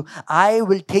prioritize you, I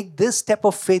will take this step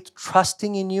of faith,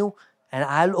 trusting in you, and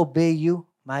I'll obey you,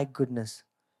 my goodness,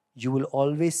 you will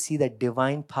always see that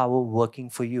divine power working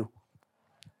for you.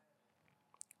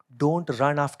 Don't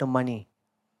run after money.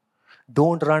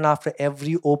 Don't run after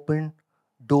every open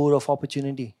door of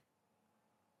opportunity.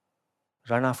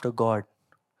 Run after God.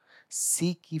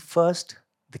 Seek ye first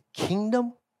the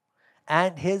kingdom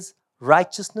and his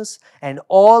righteousness, and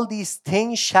all these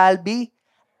things shall be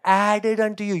added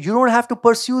unto you. You don't have to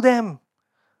pursue them.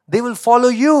 They will follow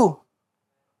you.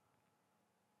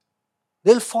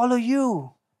 They'll follow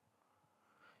you.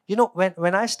 You know,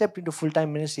 when I stepped into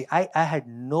full-time ministry, I had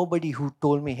nobody who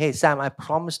told me, hey, Sam, I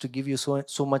promise to give you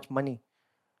so much money.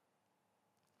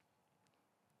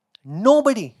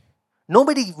 Nobody.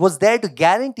 Nobody was there to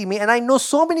guarantee me. And I know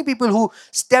so many people who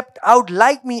stepped out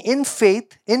like me in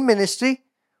faith, in ministry.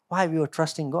 Why? We were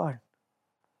trusting God.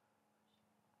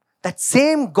 That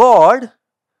same God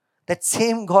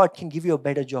can give you a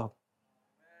better job.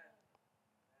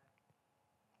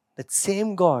 That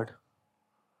same God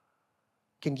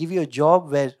can give you a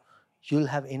job where you'll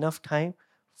have enough time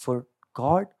for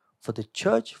God, for the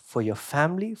church, for your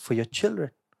family, for your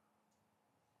children.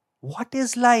 What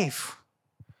is life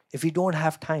if you don't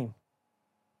have time?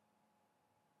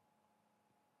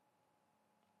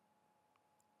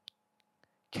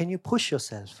 Can you push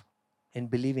yourself in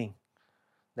believing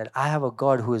that I have a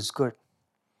God who is good?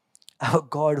 I have a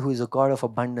God who is a God of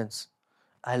abundance.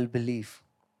 I'll believe.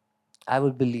 I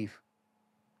will believe.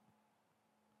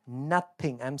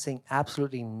 Nothing, I'm saying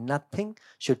absolutely nothing,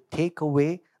 should take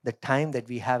away the time that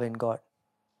we have in God.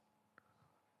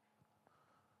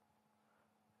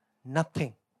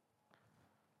 Nothing.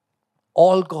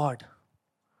 All God.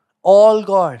 All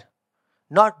God.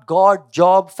 Not God,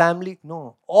 job, family.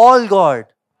 No. All God.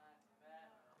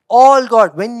 All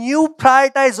God. When you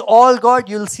prioritize all God,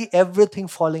 you'll see everything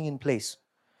falling in place.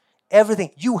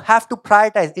 Everything. You have to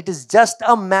prioritize. It is just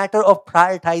a matter of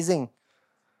prioritizing.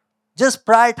 Just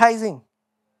prioritizing.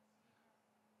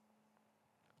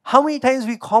 How many times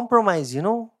we compromise, in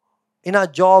our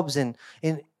jobs and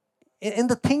in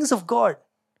the things of God.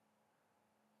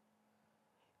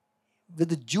 With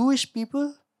the Jewish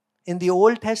people in the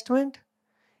Old Testament,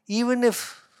 even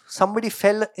if somebody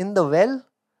fell in the well,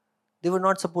 they were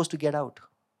not supposed to get out.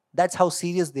 That's how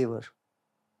serious they were.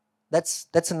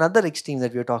 That's another extreme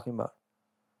that we are talking about.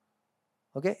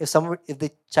 Okay? If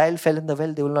the child fell in the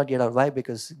well, they will not get out. Why?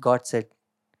 Because God said,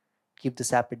 keep the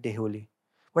Sabbath day holy.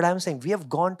 But I'm saying we have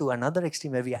gone to another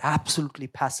extreme where we are absolutely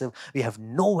passive. We have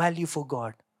no value for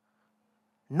God.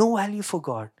 No value for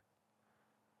God.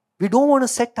 We don't want to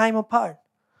set time apart.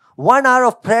 1 hour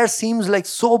of prayer seems like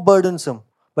so burdensome.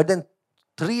 But then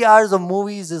 3 hours of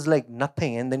movies is like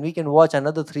nothing. And then we can watch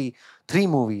another three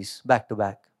movies back to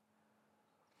back.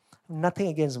 Nothing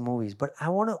against movies, but I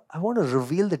want to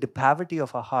reveal the depravity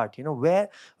of our heart. Where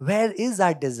is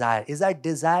our desire? Is our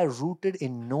desire rooted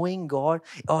in knowing God,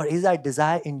 or is our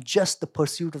desire in just the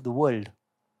pursuit of the world?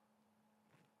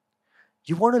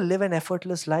 You want to live an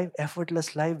effortless life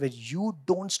where you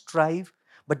don't strive,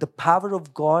 but the power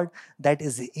of God that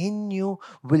is in you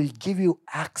will give you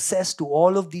access to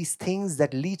all of these things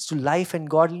that leads to life and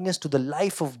godliness, to the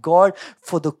life of God.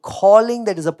 For the calling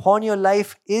that is upon your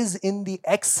life is in the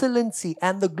excellency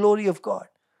and the glory of God.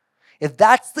 If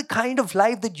that's the kind of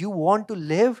life that you want to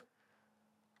live,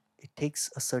 it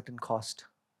takes a certain cost.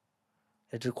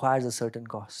 It requires a certain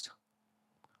cost.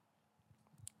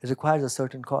 It requires a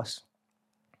certain cost.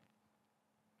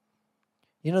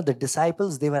 The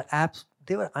disciples, they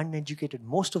were uneducated.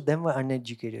 Most of them were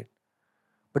uneducated.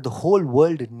 But the whole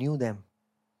world knew them.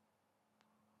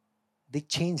 They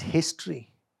changed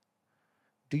history.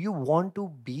 Do you want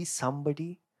to be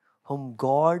somebody whom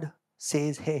God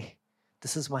says, hey,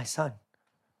 this is my son?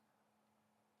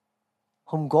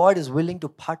 Whom God is willing to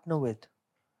partner with.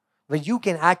 Where you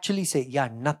can actually say, yeah,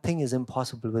 nothing is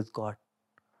impossible with God.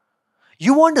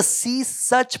 You want to see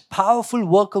such powerful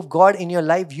work of God in your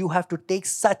life, you have to take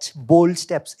such bold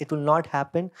steps. It will not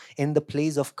happen in the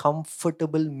place of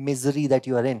comfortable misery that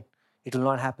you are in. It will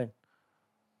not happen.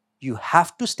 You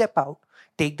have to step out,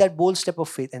 take that bold step of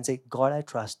faith and say, God, I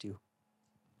trust you.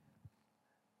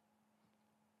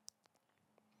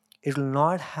 It will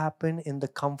not happen in the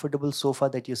comfortable sofa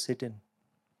that you sit in.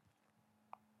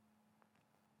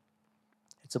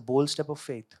 It's a bold step of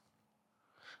faith.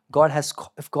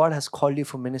 If God has called you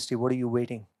for ministry, what are you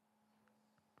waiting?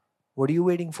 What are you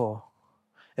waiting for?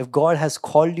 If God has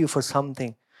called you for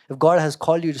something, if God has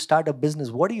called you to start a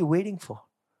business, what are you waiting for?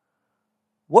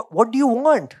 What do you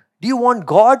want? Do you want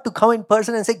God to come in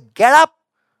person and say, get up?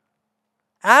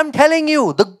 I'm telling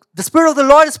you, the Spirit of the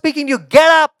Lord is speaking to you. Get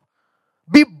up.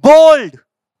 Be bold.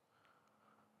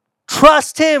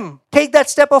 Trust Him. Take that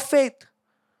step of faith.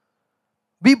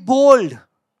 Be bold.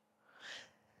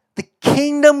 The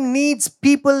kingdom needs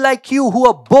people like you who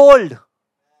are bold,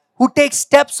 who take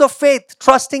steps of faith,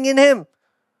 trusting in Him.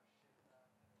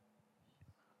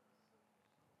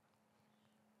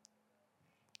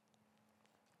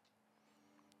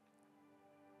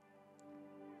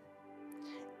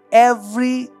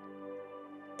 Every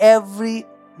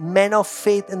man of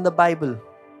faith in the Bible,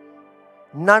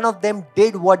 none of them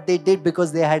did what they did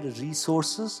because they had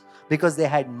resources, because they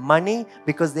had money,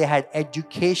 because they had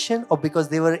education, or because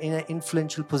they were in an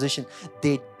influential position.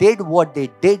 They did what they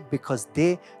did because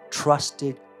they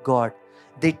trusted God.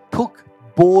 They took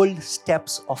bold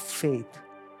steps of faith.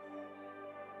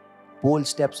 Bold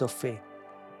steps of faith.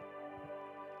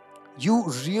 You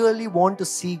really want to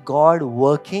see God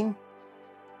working?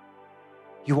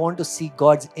 You want to see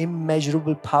God's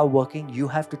immeasurable power working? You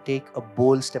have to take a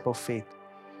bold step of faith.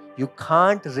 You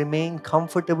can't remain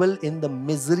comfortable in the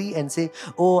misery and say,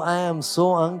 oh, I am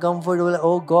so uncomfortable.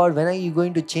 Oh God, when are you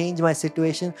going to change my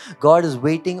situation? God is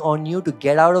waiting on you to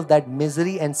get out of that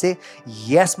misery and say,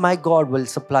 yes, my God will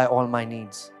supply all my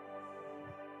needs.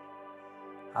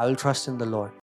 I will trust in the Lord.